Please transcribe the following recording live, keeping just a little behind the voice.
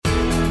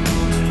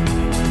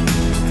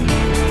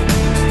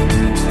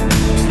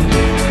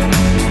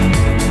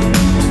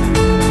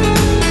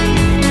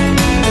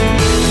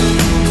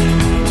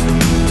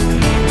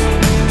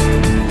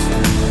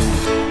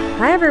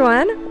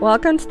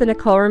Welcome to the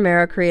Nicole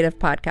Romero Creative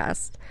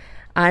Podcast.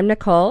 I'm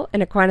Nicole,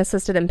 an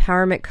equine-assisted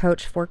empowerment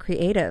coach for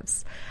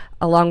creatives.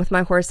 Along with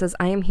my horses,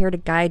 I am here to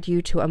guide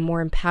you to a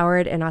more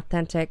empowered and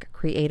authentic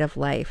creative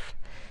life.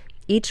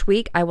 Each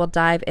week, I will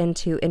dive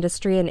into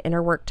industry and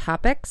inner work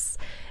topics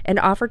and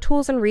offer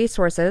tools and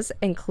resources,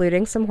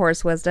 including some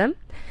horse wisdom,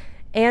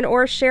 and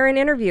or share an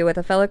interview with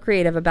a fellow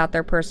creative about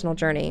their personal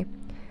journey.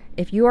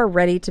 If you are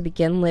ready to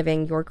begin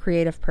living your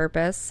creative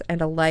purpose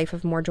and a life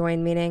of more joy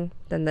and meaning,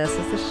 then this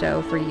is the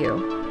show for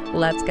you.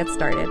 Let's get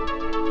started.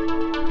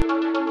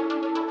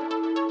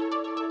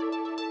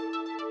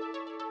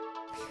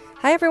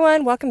 Hi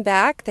everyone, welcome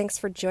back. Thanks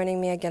for joining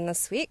me again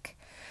this week.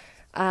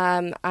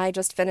 I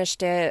just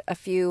finished a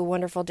few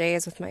wonderful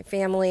days with my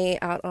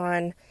family out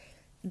on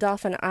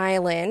Dauphin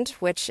Island,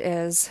 which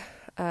is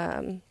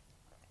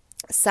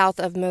south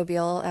of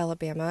Mobile,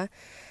 Alabama,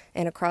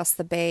 and across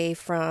the bay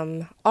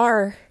from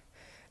our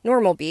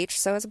normal beach.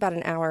 So it's about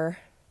an hour,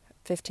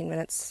 15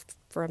 minutes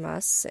from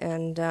us.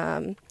 And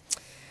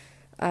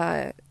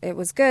it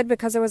was good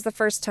because it was the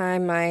first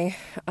time my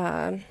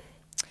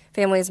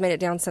family has made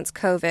it down since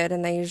COVID,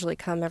 and they usually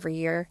come every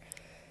year.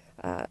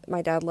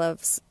 My dad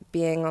loves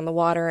being on the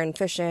water and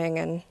fishing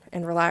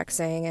and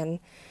relaxing, and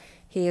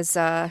he is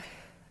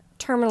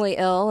terminally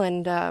ill,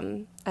 and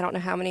I don't know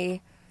how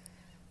many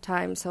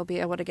times he'll be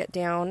able to get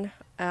down.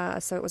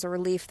 So it was a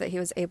relief that he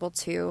was able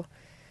to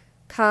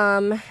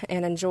come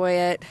and enjoy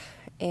it,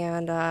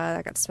 and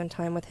I got to spend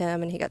time with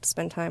him, and he got to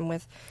spend time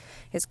with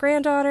his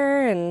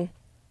granddaughter, and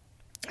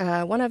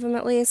one of them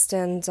at least,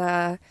 and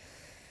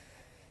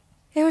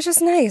it was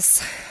just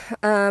nice.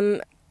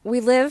 We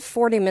live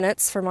 40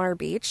 minutes from our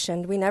beach,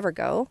 and we never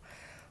go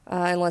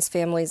unless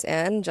family's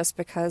in, just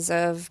because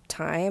of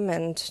time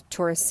and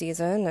tourist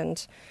season,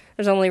 and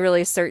there's only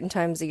really certain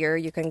times a year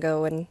you can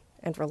go and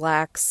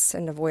relax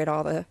and avoid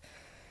all the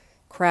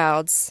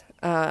crowds.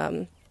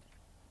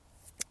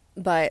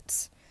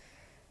 But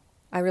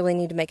I really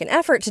need to make an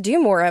effort to do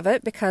more of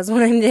it, because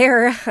when I'm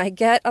there, I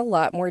get a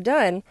lot more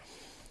done.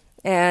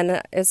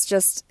 And it's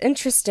just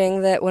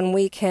interesting that when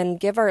we can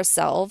give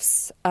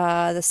ourselves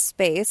the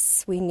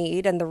space we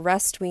need and the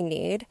rest we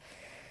need,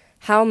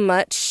 how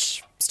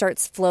much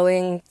starts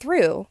flowing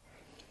through.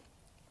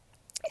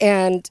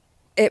 And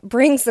it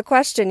brings the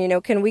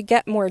question, can we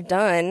get more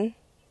done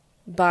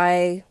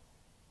by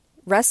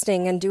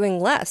resting and doing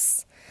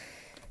less?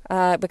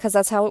 Because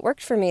that's how it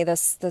worked for me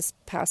this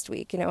past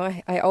week.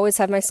 I always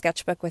have my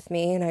sketchbook with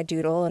me, and I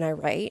doodle and I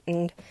write,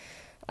 and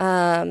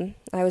I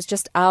was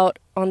just out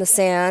on the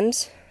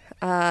sand,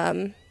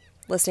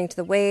 listening to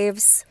the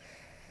waves,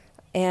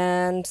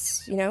 and,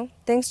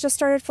 things just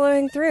started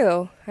flowing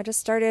through. I just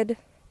started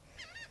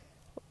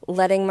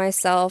letting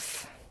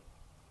myself,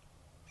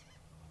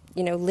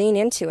 lean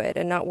into it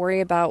and not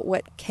worry about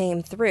what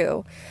came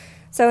through.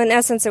 So in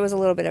essence, it was a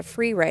little bit of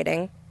free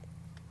writing,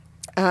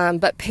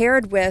 but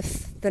paired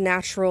with the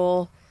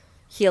natural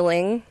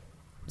healing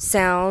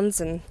sounds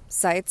and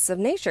sights of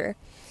nature.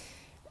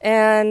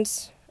 And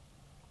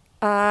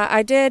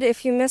I did,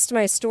 if you missed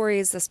my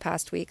stories this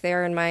past week, they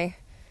are in my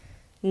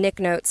Nick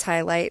Notes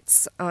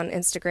highlights on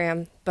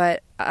Instagram,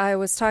 but I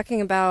was talking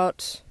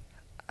about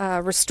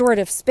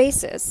restorative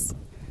spaces.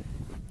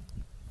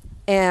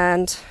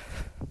 And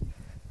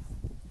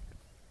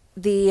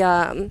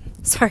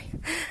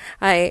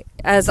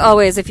as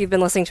always, if you've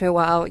been listening to me a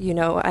while,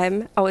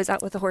 I'm always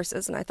out with the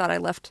horses, and I thought I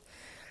left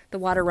the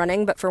water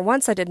running, but for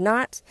once I did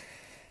not.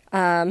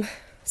 So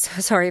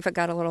sorry if it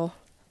got a little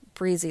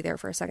breezy there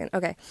for a second.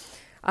 Okay.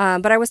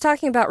 But I was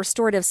talking about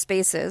restorative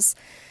spaces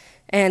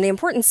and the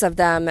importance of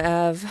them,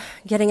 of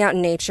getting out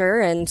in nature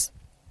and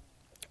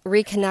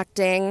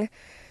reconnecting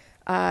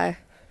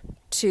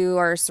to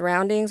our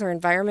surroundings, our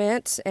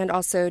environment, and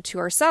also to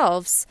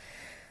ourselves.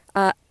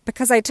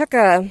 Because I took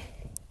a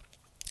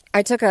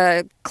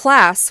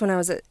class when I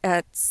was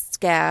at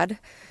SCAD,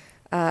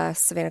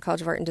 Savannah College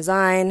of Art and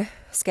Design,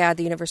 SCAD,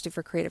 the University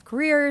for Creative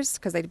Careers,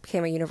 because they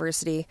became a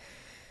university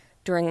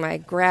during my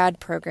grad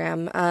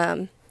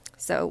program.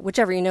 So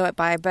whichever you know it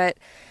by, but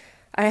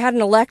I had an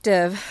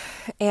elective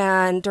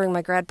and during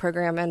my grad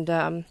program,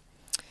 and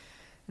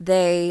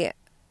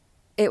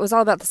it was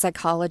all about the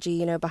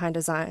psychology, behind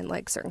design,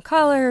 like certain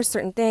colors,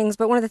 certain things.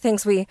 But one of the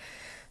things we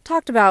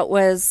talked about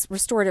was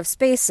restorative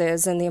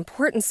spaces and the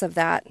importance of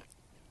that.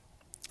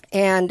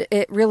 And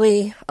it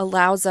really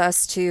allows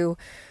us to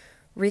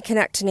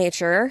reconnect to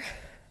nature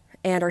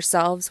and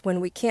ourselves when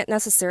we can't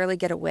necessarily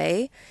get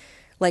away,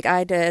 like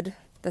I did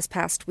this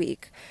past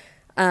week.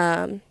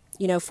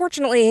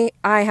 Fortunately,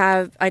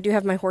 I do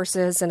have my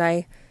horses,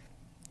 and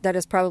that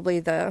is probably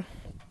the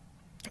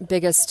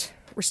biggest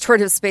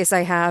restorative space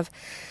I have.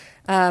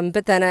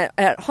 But then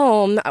at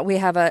home, we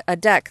have a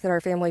deck that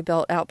our family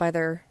built out by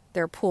their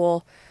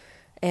pool,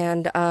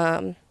 and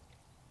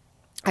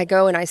I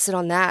go and I sit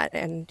on that,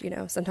 and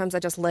sometimes I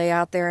just lay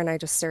out there and I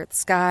just stare at the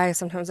sky.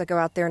 Sometimes I go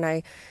out there and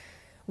I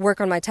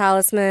work on my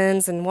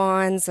talismans and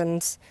wands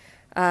and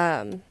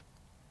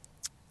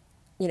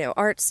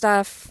art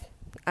stuff.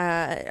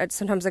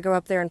 Sometimes I go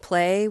up there and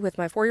play with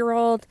my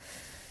 4-year-old.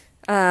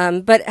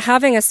 But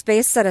having a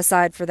space set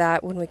aside for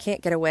that when we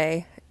can't get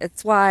away,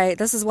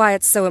 this is why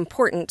it's so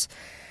important.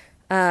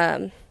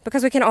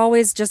 Because we can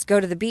always just go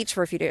to the beach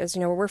for a few days.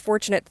 We're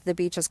fortunate that the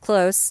beach is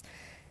close,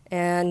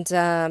 and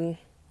that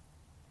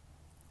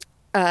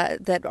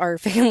our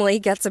family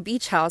gets a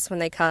beach house when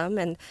they come,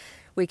 and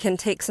we can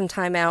take some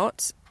time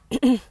out.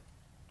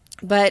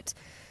 But,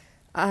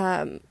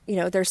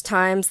 there's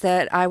times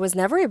that I was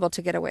never able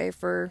to get away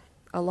for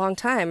a long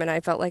time, and I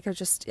felt like I was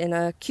just in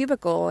a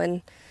cubicle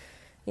and,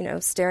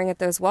 staring at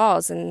those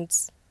walls, and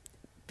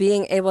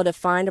being able to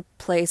find a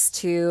place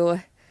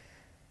to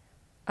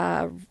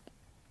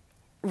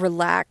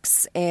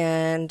relax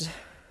and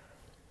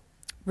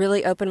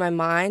really open my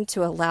mind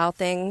to allow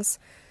things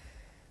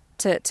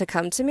to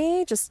come to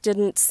me just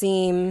didn't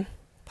seem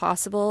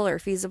possible or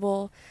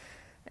feasible.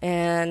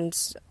 And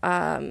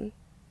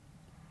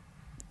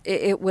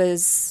it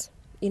was,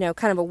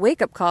 kind of a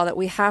wake-up call that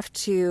we have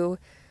to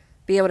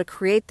be able to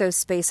create those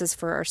spaces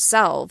for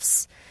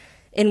ourselves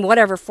in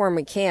whatever form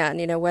we can,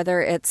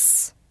 whether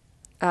it's,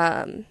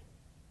 I'm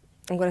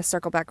going to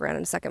circle back around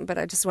in a second, but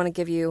I just want to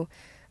give you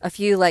a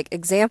few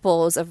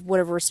examples of what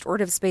a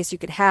restorative space you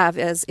could have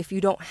as if you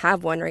don't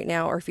have one right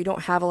now, or if you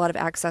don't have a lot of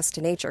access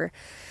to nature.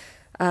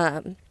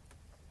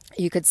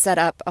 You could set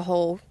up a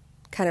whole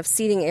kind of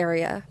seating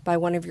area by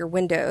one of your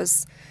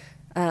windows.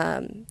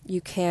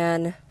 You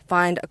can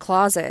find a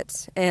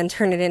closet and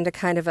turn it into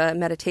kind of a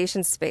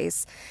meditation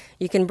space.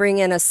 You can bring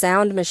in a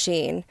sound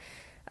machine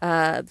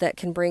that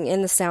can bring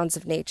in the sounds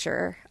of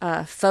nature,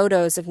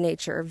 photos of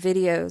nature,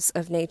 videos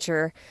of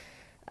nature,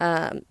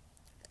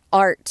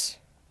 art,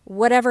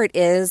 whatever it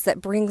is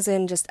that brings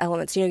in just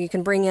elements. You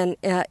can bring in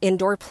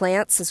indoor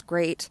plants is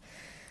great,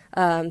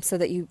 so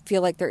that you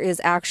feel like there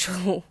is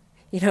actual,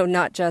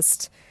 not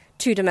just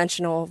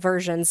two-dimensional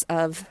versions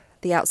of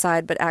the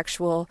outside, but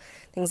actual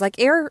things like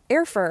air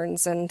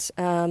ferns and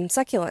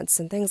succulents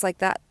and things like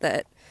that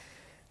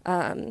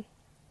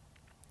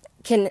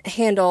can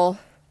handle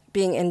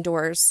being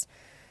indoors,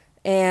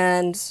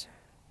 and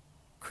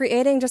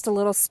creating just a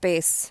little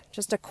space,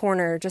 just a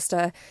corner,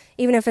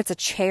 even if it's a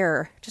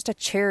chair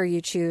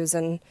you choose,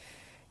 and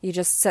you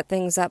just set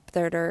things up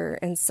that are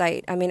in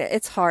sight. I mean,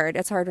 it's hard.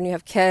 It's hard when you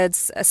have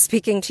kids.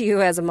 Speaking to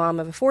you as a mom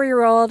of a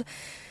 4-year-old,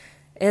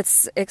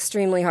 it's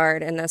extremely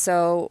hard. And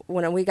so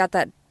when we got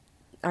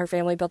our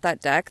family built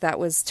that deck, that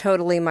was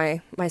totally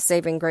my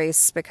saving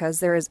grace,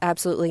 because there is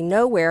absolutely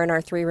nowhere in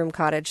our 3-room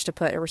cottage to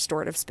put a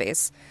restorative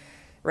space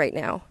right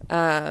now.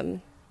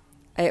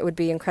 It would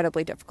be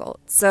incredibly difficult.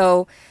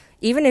 So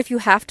even if you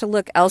have to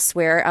look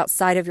elsewhere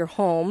outside of your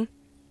home,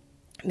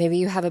 maybe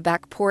you have a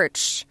back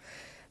porch,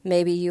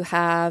 maybe you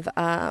have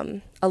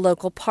a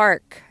local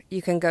park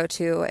you can go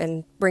to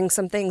and bring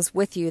some things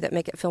with you that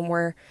make it feel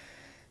more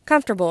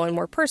comfortable and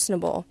more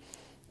personable.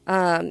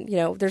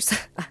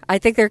 I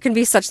think there can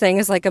be such thing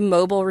as a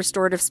mobile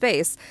restorative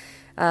space.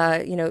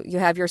 You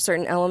have your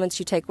certain elements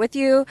you take with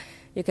you.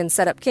 You can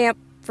set up camp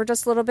for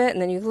just a little bit,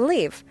 and then you can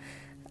leave.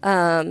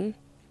 And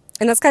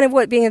that's kind of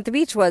what being at the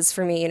beach was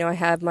for me. I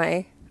had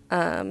my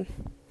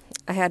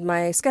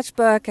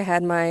sketchbook. I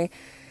had my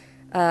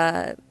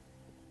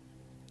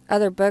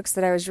other books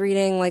that I was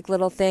reading,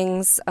 little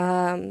things,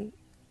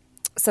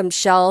 some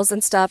shells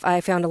and stuff.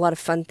 I found a lot of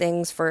fun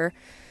things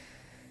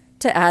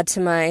to add to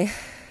my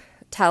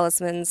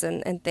talismans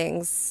and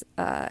things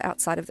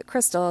outside of the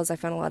crystals. I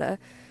found a lot of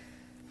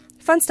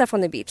fun stuff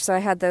on the beach. So I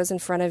had those in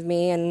front of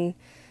me and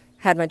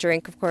had my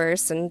drink, of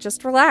course, and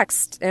just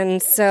relaxed.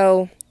 And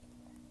so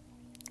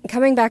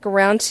coming back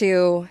around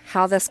to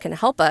how this can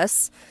help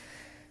us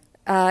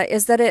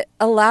is that it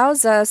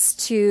allows us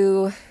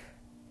to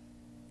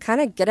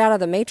kind of get out of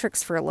the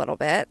matrix for a little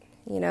bit.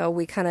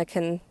 We kind of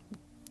can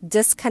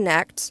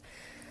disconnect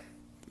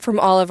from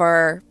all of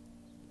our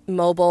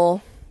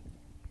mobile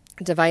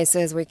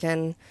devices. We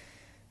can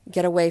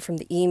get away from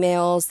the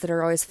emails that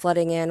are always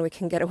flooding in. We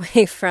can get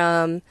away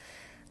from,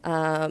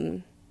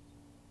 having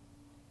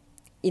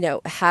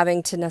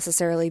to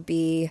necessarily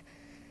be,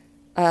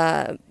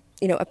 a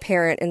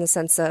parent in the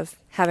sense of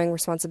having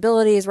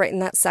responsibilities right in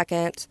that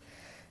second.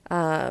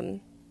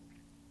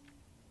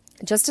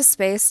 Just a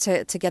space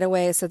to get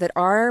away so that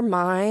our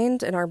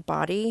mind and our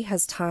body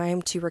has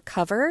time to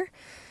recover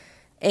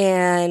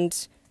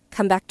and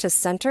come back to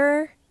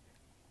center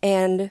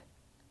and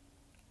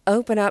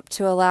open up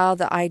to allow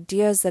the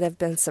ideas that have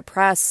been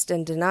suppressed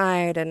and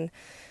denied and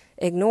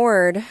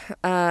ignored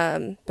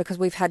because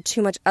we've had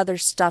too much other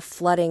stuff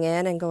flooding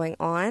in and going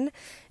on.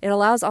 It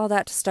allows all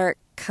that to start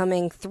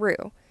coming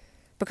through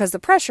because the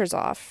pressure's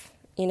off.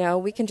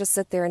 We can just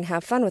sit there and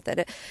have fun with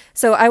it.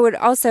 So I would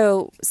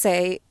also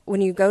say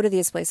when you go to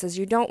these places,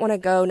 you don't want to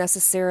go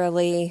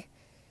necessarily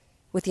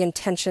with the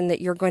intention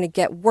that you're going to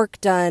get work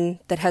done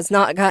that has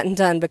not gotten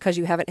done because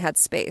you haven't had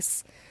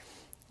space.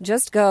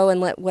 Just go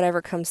and let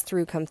whatever comes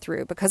through come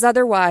through, because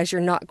otherwise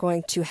you're not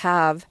going to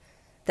have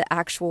the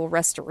actual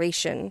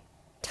restoration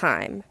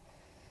time,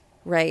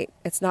 right?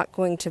 It's not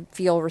going to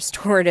feel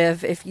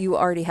restorative if you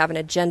already have an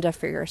agenda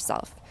for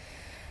yourself.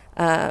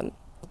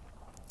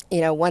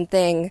 One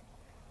thing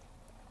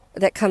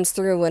that comes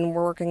through when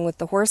we're working with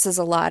the horses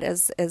a lot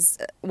is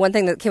one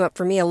thing that came up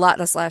for me a lot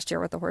this last year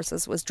with the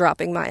horses was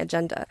dropping my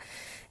agenda.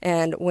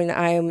 And when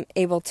I'm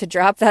able to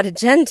drop that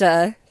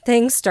agenda,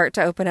 things start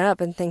to open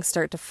up and things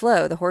start to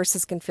flow. The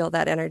horses can feel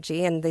that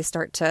energy and they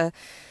start to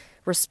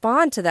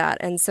respond to that.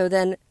 And so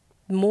then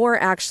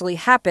more actually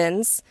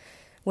happens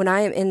when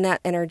I am in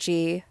that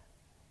energy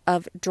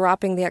of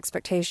dropping the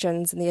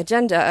expectations and the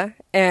agenda,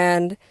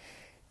 and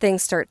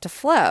things start to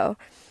flow.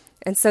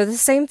 And so the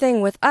same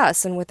thing with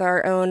us and with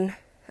our own,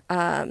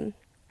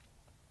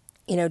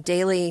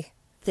 daily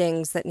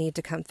things that need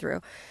to come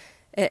through.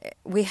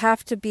 We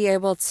have to be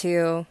able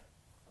to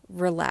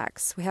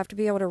relax. We have to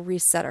be able to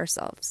reset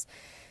ourselves.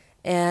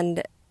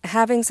 And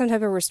having some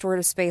type of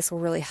restorative space will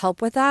really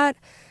help with that.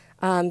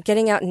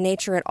 Getting out in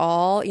nature at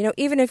all,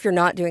 even if you're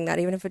not doing that,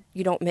 even if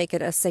you don't make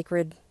it a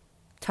sacred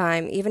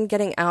time, even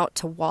getting out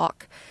to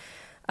walk.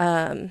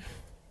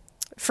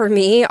 For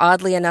me,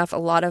 oddly enough, a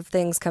lot of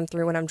things come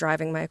through when I'm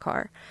driving my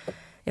car.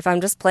 If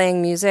I'm just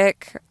playing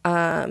music,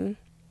 even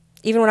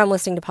when I'm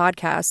listening to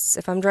podcasts,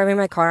 if I'm driving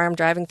my car, I'm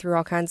driving through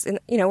all kinds,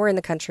 we're in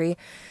the country.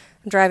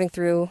 I'm driving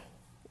through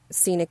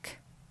scenic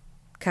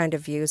kind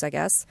of views, I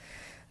guess,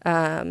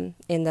 in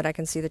that I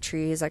can see the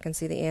trees, I can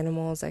see the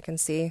animals, I can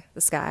see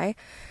the sky.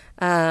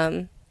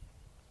 And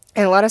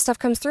a lot of stuff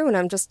comes through when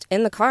I'm just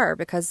in the car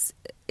because,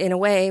 in a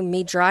way,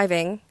 me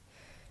driving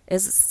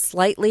is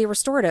slightly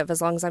restorative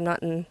as long as I'm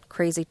not in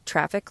crazy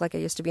traffic like I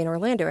used to be in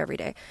Orlando every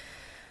day.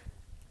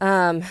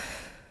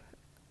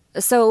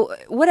 So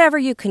whatever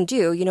you can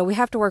do, we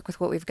have to work with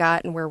what we've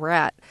got and where we're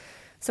at.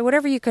 So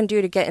whatever you can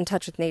do to get in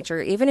touch with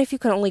nature, even if you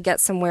can only get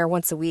somewhere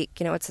once a week,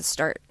 it's a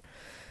start.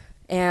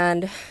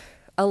 And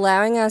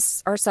allowing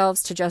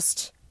ourselves to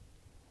just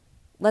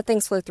let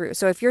things flow through.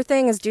 So if your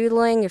thing is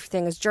doodling, if your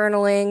thing is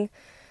journaling,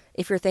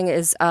 if your thing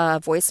is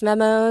voice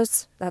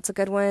memos, that's a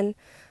good one.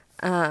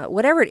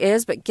 Whatever it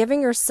is, but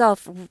giving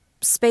yourself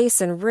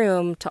space and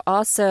room to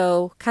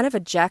also kind of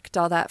eject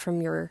all that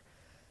from your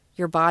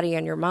body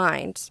and your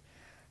mind.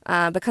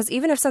 Because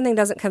even if something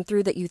doesn't come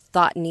through that you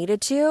thought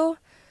needed to,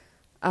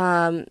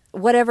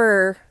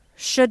 whatever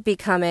should be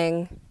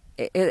coming,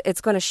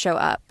 it's going to show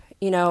up.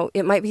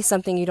 It might be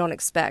something you don't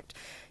expect.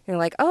 You're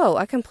like, oh,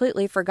 I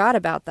completely forgot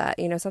about that.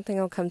 Something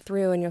will come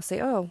through and you'll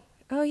say, oh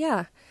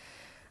yeah.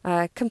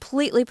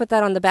 Completely put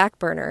that on the back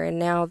burner. And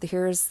now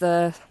here's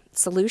the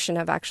solution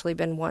I've actually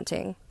been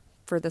wanting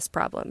for this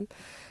problem.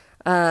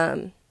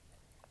 I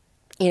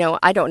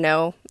don't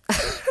know.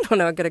 I don't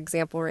know a good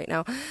example right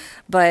now,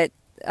 but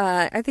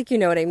I think you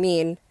know what I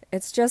mean.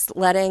 It's just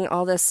letting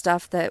all this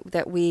stuff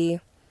that we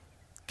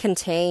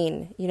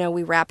contain,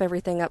 we wrap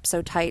everything up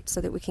so tight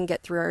so that we can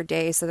get through our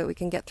day, so that we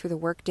can get through the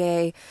work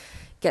day,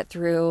 get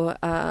through,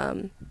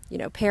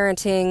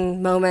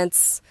 parenting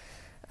moments.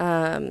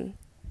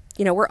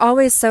 We're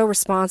always so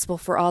responsible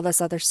for all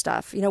this other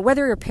stuff.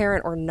 Whether you're a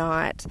parent or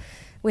not,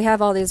 we have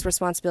all these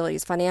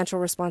responsibilities, financial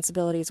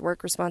responsibilities,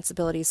 work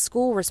responsibilities,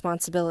 school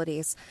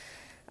responsibilities,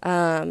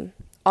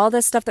 all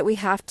this stuff that we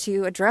have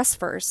to address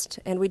first.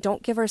 And we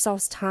don't give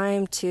ourselves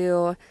time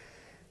to,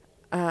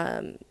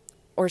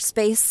 or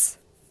space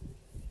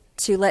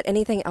to let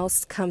anything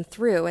else come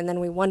through. And then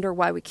we wonder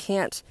why we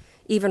can't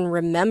even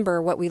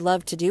remember what we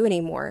love to do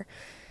anymore,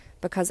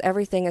 because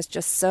everything is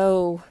just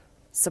so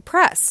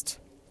suppressed.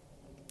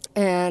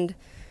 And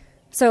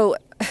so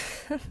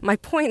my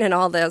point in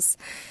all this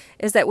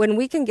is that when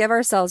we can give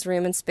ourselves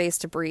room and space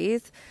to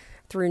breathe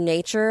through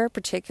nature,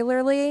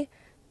 particularly,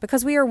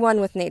 because we are one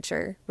with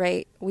nature,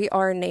 right? We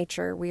are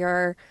nature. We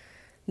are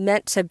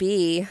meant to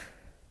be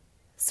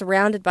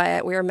surrounded by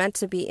it. We are meant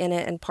to be in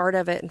it and part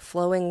of it and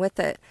flowing with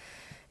it.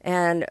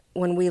 And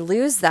when we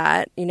lose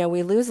that,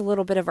 we lose a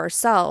little bit of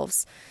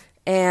ourselves.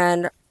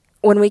 And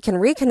when we can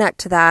reconnect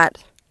to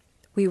that,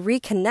 we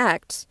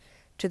reconnect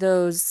to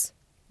those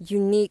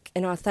unique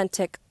and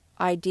authentic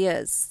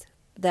ideas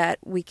that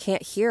we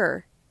can't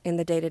hear in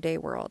the day-to-day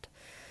world.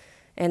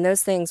 And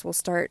those things will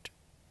start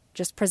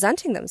just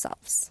presenting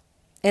themselves.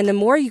 And the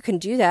more you can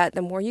do that,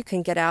 the more you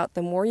can get out,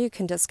 the more you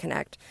can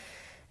disconnect.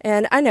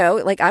 And I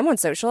know, I'm on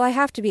social, I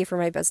have to be for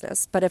my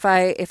business. But if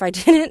I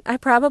didn't, I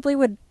probably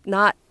would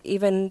not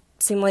even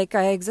seem like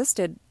I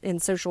existed in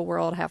social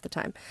world half the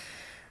time.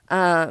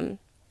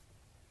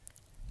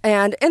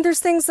 And there's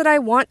things that I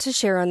want to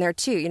share on there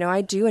too.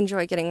 I do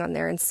enjoy getting on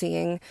there and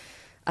seeing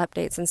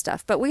updates and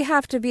stuff. But we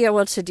have to be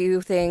able to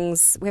do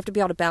things. We have to be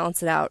able to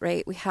balance it out,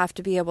 right? We have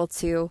to be able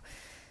to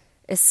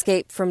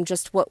escape from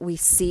just what we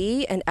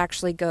see and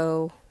actually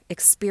go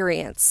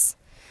experience.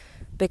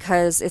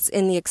 Because it's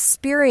in the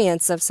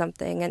experience of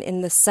something and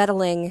in the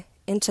settling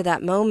into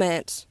that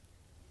moment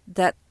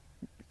that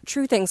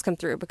true things come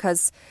through.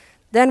 Because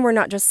then we're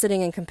not just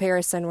sitting in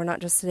comparison. We're not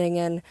just sitting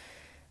in,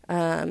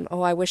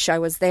 I wish I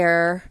was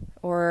there,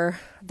 or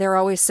they're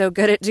always so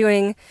good at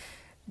doing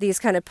these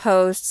kind of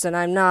posts and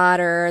I'm not,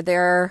 or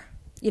they're,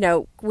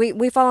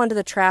 we fall into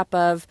the trap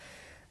of,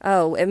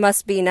 it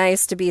must be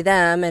nice to be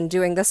them and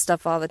doing this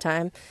stuff all the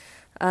time.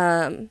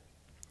 And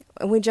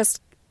we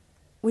just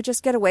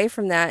get away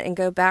from that and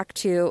go back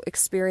to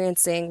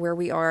experiencing where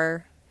we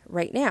are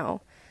right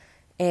now.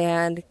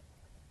 and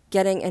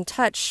getting in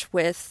touch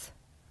with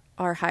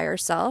our higher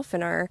self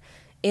and our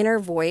inner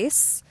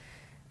voice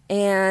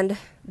and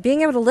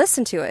being able to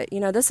listen to it.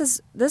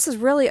 This is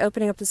really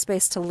opening up the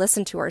space to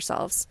listen to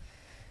ourselves,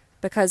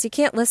 because you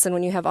can't listen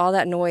when you have all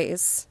that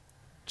noise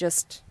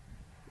just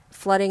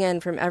flooding in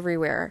from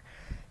everywhere.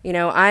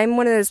 I'm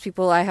one of those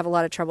people, I have a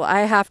lot of trouble.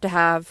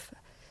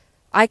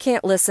 I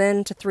can't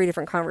listen to 3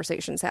 different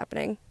conversations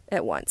happening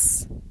at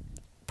once.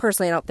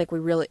 Personally, I don't think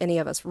any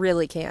of us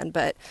really can,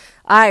 but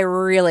I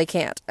really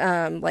can't.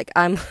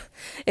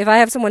 If I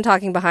have someone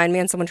talking behind me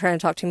and someone trying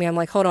to talk to me, I'm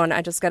like, hold on,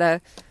 I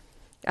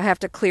have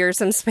to clear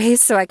some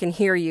space so I can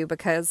hear you,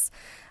 because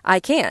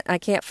I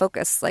can't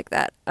focus like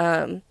that.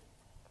 I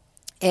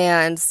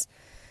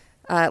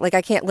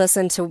can't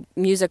listen to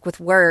music with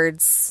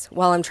words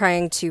while I'm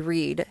trying to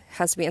read. It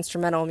has to be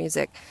instrumental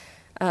music.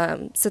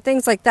 So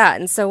things like that.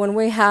 And so when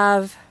we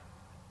have,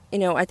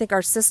 I think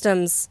our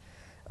systems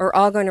are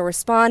all going to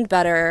respond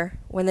better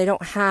when they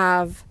don't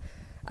have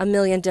a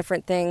million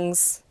different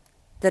things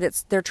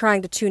that they're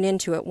trying to tune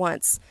into at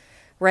once,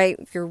 right?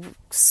 If you're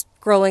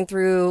scrolling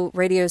through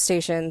radio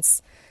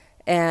stations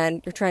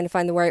and you're trying to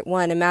find the right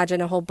one, imagine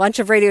a whole bunch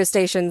of radio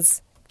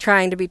stations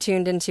trying to be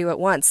tuned into at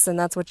once. And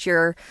that's what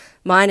your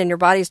mind and your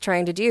body's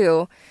trying to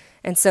do.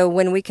 And so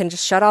when we can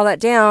just shut all that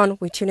down,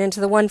 we tune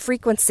into the one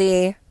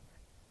frequency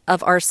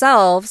of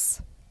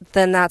ourselves,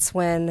 then that's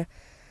when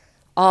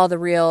all the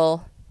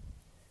real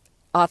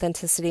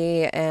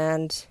authenticity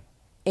and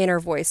inner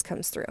voice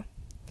comes through.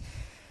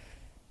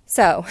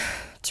 So,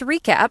 to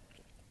recap,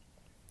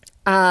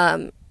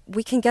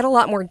 we can get a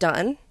lot more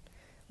done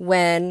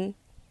when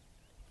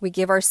we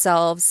give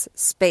ourselves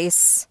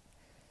space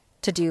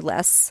to do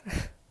less,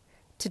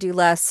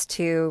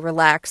 to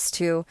relax,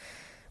 to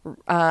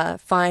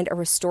find a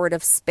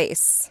restorative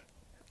space.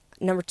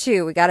 Number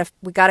 2, we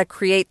gotta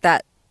create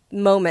that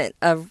moment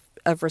of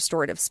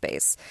restorative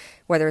space,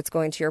 whether it's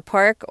going to your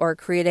park or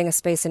creating a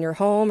space in your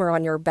home or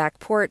on your back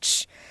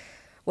porch,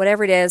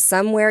 whatever it is,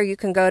 somewhere you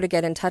can go to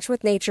get in touch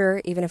with nature,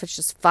 even if it's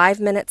just 5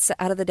 minutes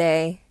out of the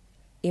day,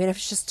 even if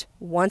it's just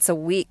once a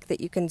week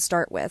that you can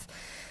start with,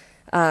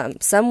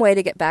 some way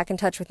to get back in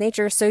touch with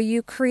nature. So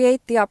you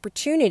create the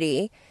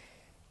opportunity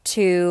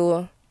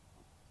to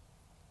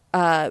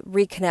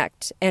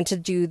reconnect and to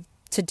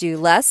do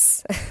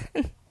less,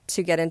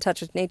 to get in touch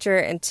with nature,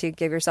 and to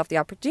give yourself the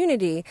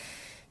opportunity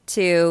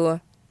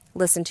to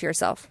listen to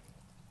yourself.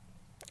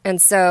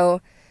 And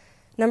so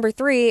number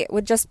 3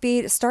 would just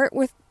be start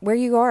with where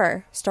you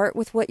are. Start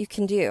with what you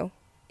can do.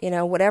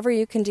 Whatever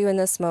you can do in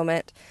this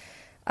moment,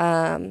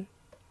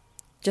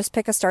 just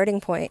pick a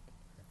starting point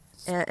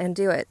and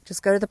do it.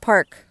 Just go to the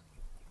park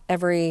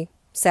every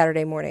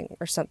Saturday morning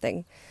or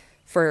something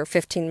for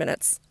 15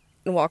 minutes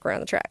and walk around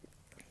the track.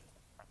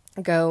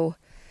 Go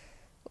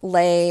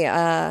lay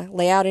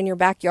out in your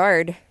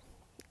backyard,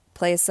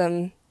 play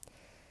some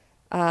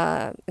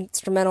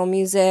instrumental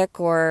music,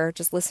 or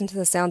just listen to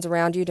the sounds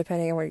around you,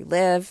 depending on where you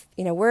live.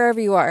 Wherever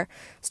you are,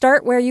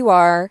 start where you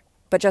are,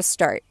 but just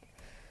start.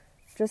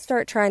 Just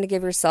start trying to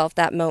give yourself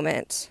that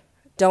moment.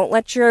 Don't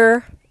let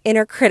your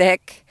inner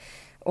critic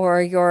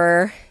or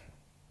your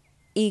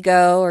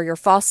ego or your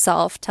false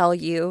self tell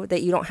you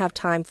that you don't have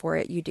time for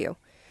it. You do.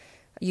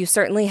 You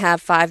certainly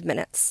have 5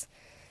 minutes.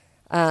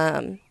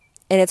 And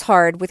it's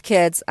hard with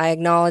kids. I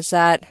acknowledge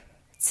that.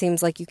 It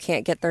seems like you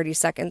can't get 30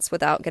 seconds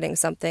without getting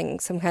some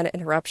kind of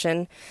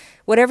interruption.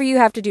 Whatever you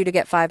have to do to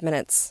get 5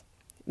 minutes.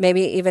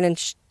 Maybe even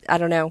I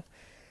don't know.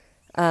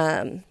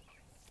 I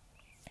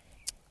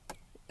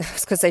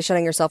was going to say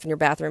shutting yourself in your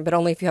bathroom, but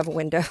only if you have a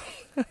window.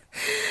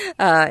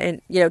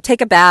 And,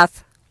 take a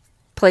bath,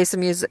 play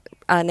some music,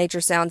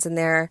 nature sounds in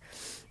there.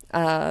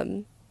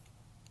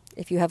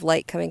 If you have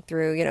light coming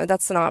through,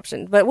 that's an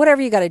option. But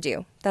whatever you got to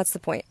do, that's the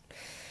point.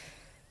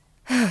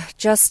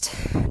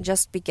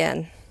 Just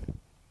begin.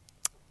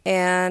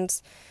 And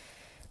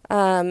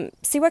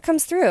see what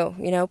comes through.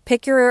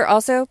 Pick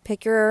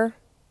your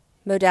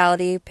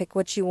modality, pick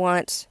what you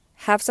want.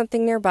 Have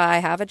something nearby,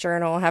 have a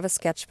journal, have a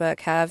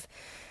sketchbook, have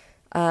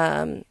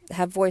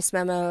voice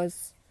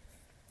memos,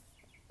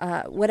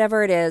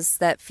 whatever it is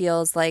that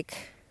feels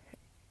like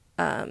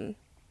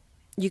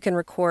you can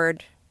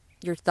record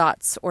your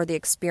thoughts or the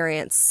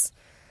experience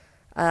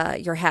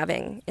you're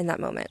having in that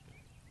moment,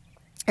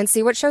 and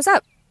see what shows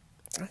up.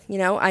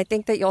 I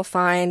think that you'll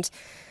find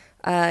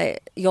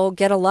you'll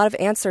get a lot of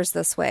answers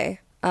this way.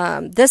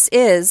 I'm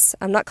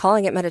not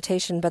calling it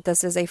meditation, but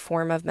this is a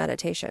form of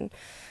meditation.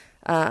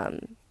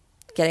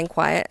 Getting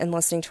quiet and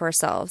listening to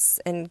ourselves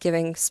and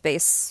giving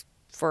space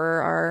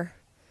for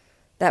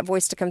that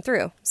voice to come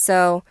through.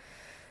 So,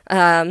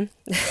 but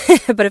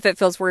if it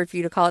feels weird for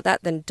you to call it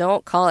that, then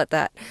don't call it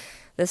that.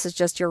 This is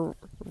just your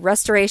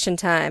restoration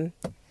time,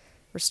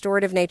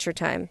 restorative nature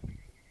time.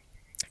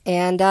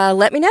 And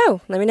let me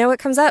know. Let me know what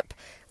comes up.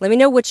 Let me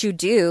know what you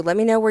do. Let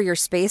me know where your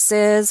space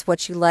is,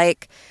 what you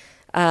like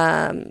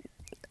to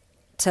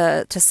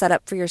set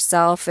up for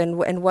yourself,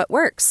 and what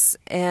works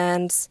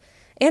and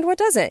what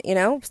doesn't.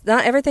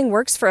 Not everything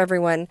works for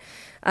everyone.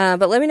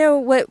 But let me know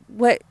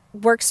what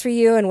works for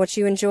you and what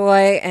you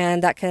enjoy,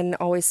 and that can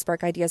always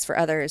spark ideas for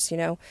others.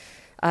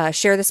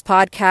 Share this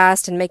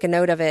podcast and make a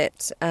note of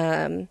it,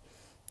 and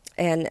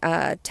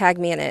tag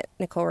me in it,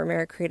 Nicole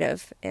Romero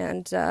Creative,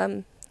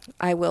 and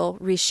I will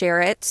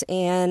reshare it,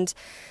 and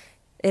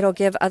it'll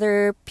give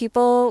other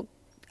people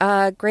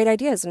great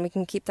ideas, and we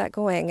can keep that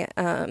going.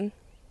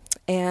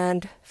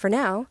 And for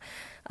now,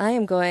 I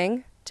am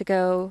going to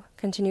go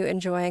continue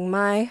enjoying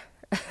my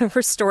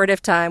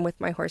restorative time with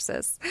my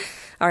horses.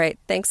 All right.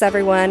 Thanks,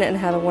 everyone, and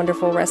have a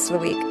wonderful rest of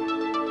the week.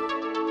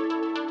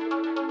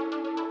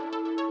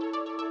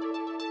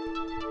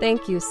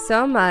 Thank you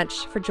so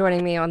much for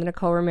joining me on the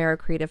Nicole Romero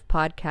Creative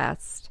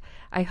Podcast.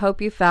 I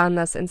hope you found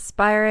this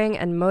inspiring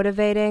and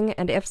motivating,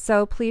 and if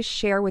so, please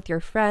share with your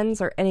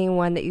friends or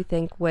anyone that you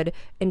think would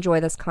enjoy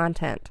this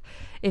content.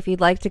 If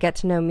you'd like to get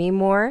to know me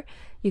more,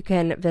 you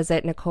can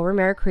visit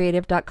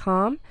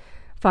NicoleRomeroCreative.com,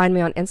 find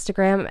me on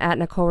Instagram at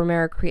Nicole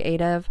Romero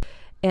Creative,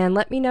 and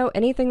let me know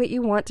anything that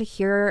you want to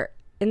hear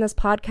in this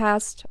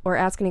podcast or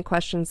ask any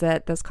questions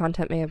that this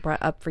content may have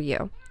brought up for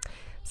you.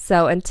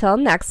 So until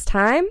next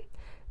time,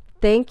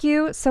 thank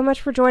you so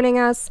much for joining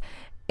us.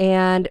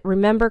 And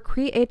remember,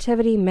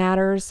 creativity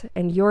matters,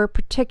 and your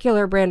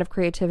particular brand of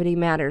creativity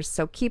matters.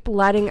 So keep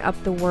lighting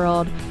up the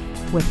world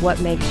with what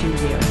makes you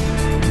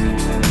you.